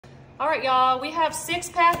All right, y'all, we have 6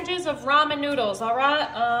 packages of ramen noodles, all right?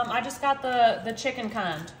 I just got the chicken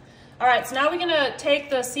kind. All right, so now we're gonna take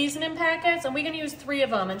the seasoning packets and we're gonna use 3 of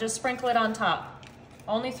them and just sprinkle it on top.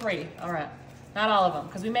 Only 3, all right. Not all of them,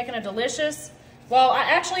 because we're making a delicious, well,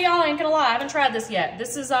 actually, y'all, I ain't gonna lie, I haven't tried this yet.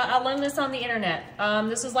 This is, I learned this on the internet.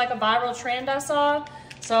 This is like a viral trend I saw,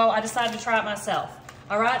 so I decided to try it myself.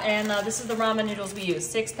 All right, and this is the ramen noodles we use,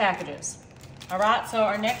 6 packages. All right, so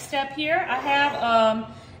our next step here, I have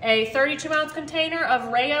a 32-ounce container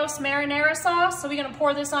of Rayos marinara sauce. So we're gonna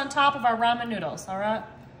pour this on top of our ramen noodles, all right?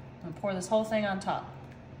 I'm gonna pour this whole thing on top.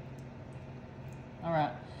 All right,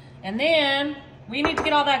 and then we need to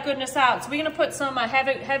get all that goodness out. So we're gonna put some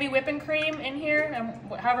heavy whipping cream in here,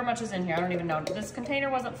 and however much is in here, I don't even know. This container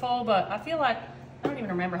wasn't full, but I feel like, I don't even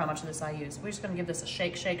remember how much of this I used. We're just gonna give this a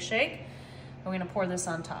shake, shake, shake. And we're gonna pour this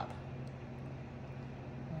on top.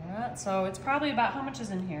 All right, so it's probably about, how much is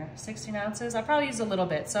in here? 16 ounces? I probably used a little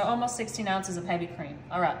bit, so almost 16 ounces of heavy cream.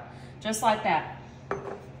 All right, just like that.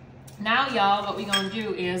 Now, y'all, what we're gonna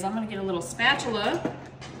do is, I'm gonna get a little spatula.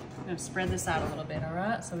 I'm gonna spread this out a little bit, all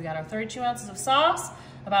right? So we got our 32 ounces of sauce,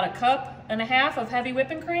 about 1.5 cups of heavy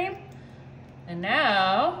whipping cream. And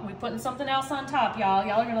now, we're putting something else on top, y'all.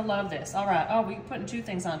 Y'all are gonna love this. All right, oh, we're putting 2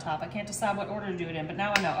 things on top. I can't decide what order to do it in, but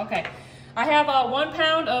now I know, okay. I have 1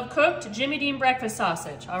 pound of cooked Jimmy Dean breakfast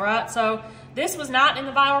sausage, all right? So this was not in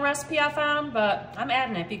the viral recipe I found, but I'm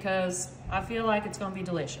adding it because I feel like it's gonna be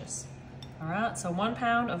delicious. All right, so 1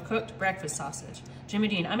 pound of cooked breakfast sausage. Jimmy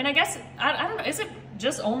Dean, I mean, I guess, I don't know, is it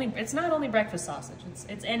just only, it's not only breakfast sausage,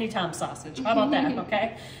 it's anytime sausage. How about that,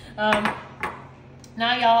 okay?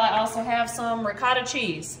 Now, y'all, I also have some ricotta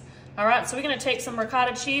cheese. All right, so we're gonna take some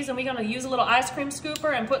ricotta cheese and we're gonna use a little ice cream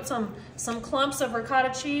scooper and put some clumps of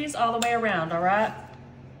ricotta cheese all the way around, all right?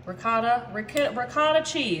 Ricotta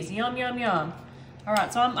cheese, yum, yum, yum. All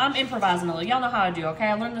right, so I'm improvising a little. Y'all know how I do, okay?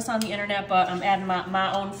 I learned this on the internet, but I'm adding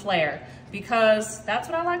my own flair because that's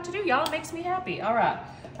what I like to do, y'all. It makes me happy. All right,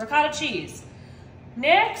 ricotta cheese.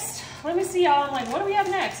 Next, let me see, y'all. I'm like, what do we have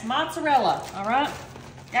next? Mozzarella, all right?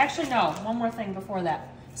 Actually, no, one more thing before that.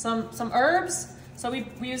 Some herbs. So we're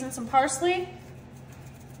using some parsley,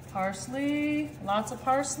 lots of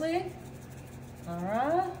parsley, all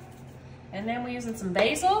right. And then we're using some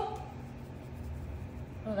basil.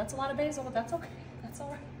 Oh, that's a lot of basil, but that's okay, that's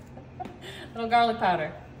all right. Little garlic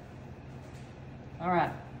powder. All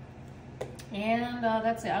right, and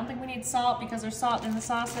that's it. I don't think we need salt because there's salt in the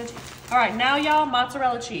sausage. All right, now y'all,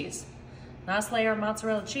 mozzarella cheese. Nice layer of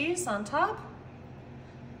mozzarella cheese on top.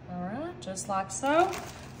 All right, just like so.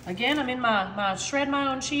 Again, I'm in my shred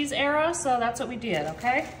my own cheese era, so that's what we did,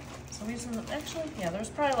 okay? So we're using, actually, yeah, there's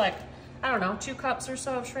probably like, I don't know, 2 cups or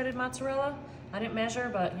so of shredded mozzarella. I didn't measure,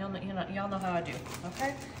 but y'all know how I do,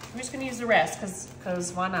 okay? I'm just gonna use the rest,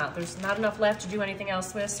 cause why not? There's not enough left to do anything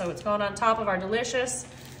else with, so it's going on top of our delicious,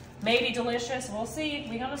 maybe delicious, we'll see,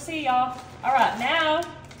 we're gonna see, y'all. All right, now,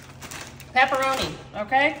 pepperoni,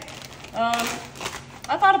 okay?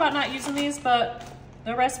 I thought about not using these, but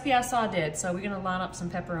the recipe I saw did, so we're gonna line up some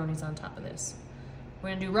pepperonis on top of this. We're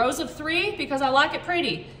gonna do rows of 3 because I like it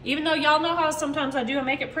pretty. Even though y'all know how sometimes I do, I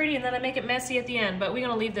make it pretty and then I make it messy at the end, but we're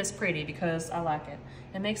gonna leave this pretty because I like it.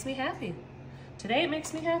 It makes me happy. Today it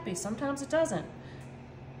makes me happy, sometimes it doesn't.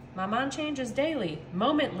 My mind changes daily,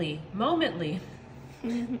 momently.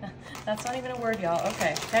 That's not even a word, y'all.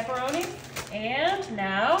 Okay, pepperoni, and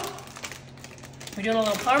now we're doing a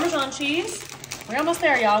little Parmesan cheese. We're almost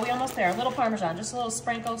there, y'all. We're almost there. A little Parmesan, just a little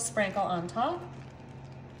sprinkle on top.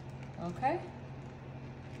 Okay.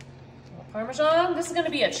 A little Parmesan. This is going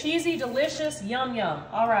to be a cheesy, delicious, yum, yum.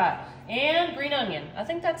 All right. And green onion. I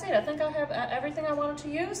think that's it. I think I have everything I wanted to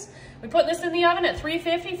use. We put this in the oven at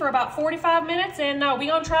 350 for about 45 minutes, and we're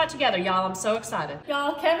going to try it together, y'all. I'm so excited.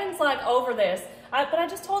 Y'all, Kevin's like over this. But I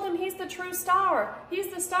just told him he's the true star.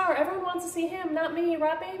 He's the star. Everyone wants to see him, not me,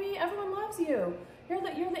 right, baby? Everyone loves you. You're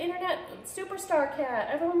the internet superstar cat.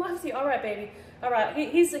 Everyone loves you. All right, baby. All right,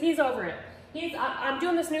 he's over it. I'm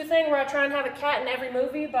doing this new thing where I try and have a cat in every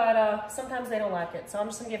movie, but sometimes they don't like it. So I'm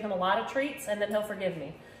just gonna give him a lot of treats, and then he'll forgive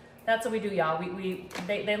me. That's what we do, y'all.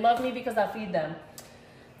 They love me because I feed them.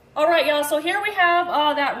 All right, y'all. So here we have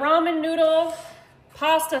that ramen noodle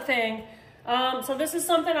pasta thing. So this is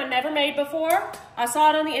something I never made before. I saw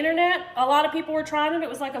it on the internet. A lot of people were trying it. It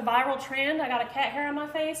was like a viral trend. I got a cat hair on my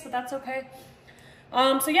face, but that's okay.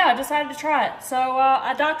 So yeah, I decided to try it. So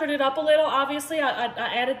I doctored it up a little. Obviously, I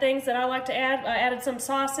added things that I like to add. I added some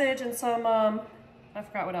sausage and some, I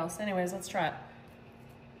forgot what else. Anyways, let's try it.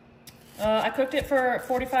 I cooked it for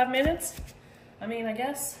 45 minutes. I mean, I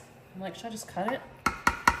guess. I'm like, should I just cut it?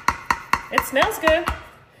 It smells good.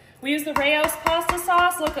 We use the Rao's pasta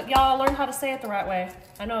sauce. Look, y'all learned how to say it the right way.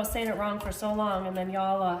 I know I was saying it wrong for so long, and then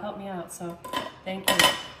y'all helped me out, so thank you.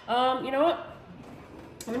 You know what?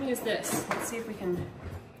 I'm gonna use this. Let's see if we can,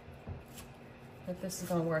 if this is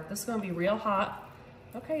gonna work. This is gonna be real hot.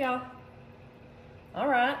 Okay, y'all. All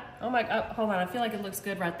right. Oh my God, hold on. I feel like it looks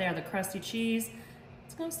good right there. The crusty cheese.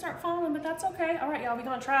 It's gonna start falling, but that's okay. All right, y'all, we're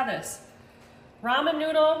gonna try this. Ramen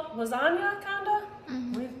noodle lasagna, kinda?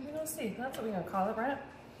 We're gonna see. That's what we're gonna call it, right?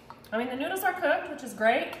 I mean, the noodles are cooked, which is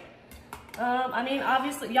great. I mean,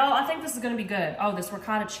 obviously, y'all, I think this is gonna be good. Oh, this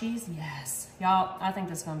ricotta cheese, yes. Y'all, I think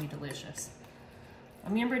this is gonna be delicious.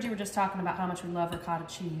 Me and Bridgie were just talking about how much we love ricotta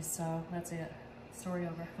cheese, so that's it. Story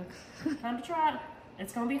over. Time to try it.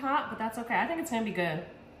 It's gonna be hot, but that's okay. I think it's gonna be good.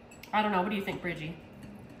 I don't know, what do you think, Bridgie?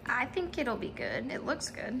 I think it'll be good. It looks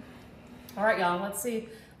good. All right, y'all, let's see.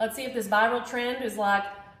 Let's see if this viral trend is like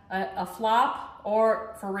a flop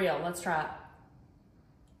or for real. Let's try it.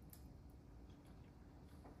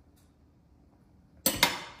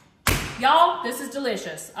 Y'all, this is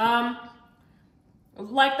delicious.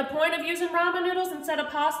 Like the point of using ramen noodles instead of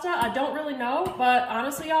pasta, I don't really know, but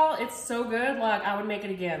honestly, y'all, it's so good, like I would make it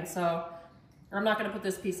again. So I'm not gonna put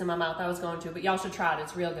this piece in my mouth. I was going to, but y'all should try it.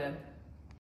 It's real good.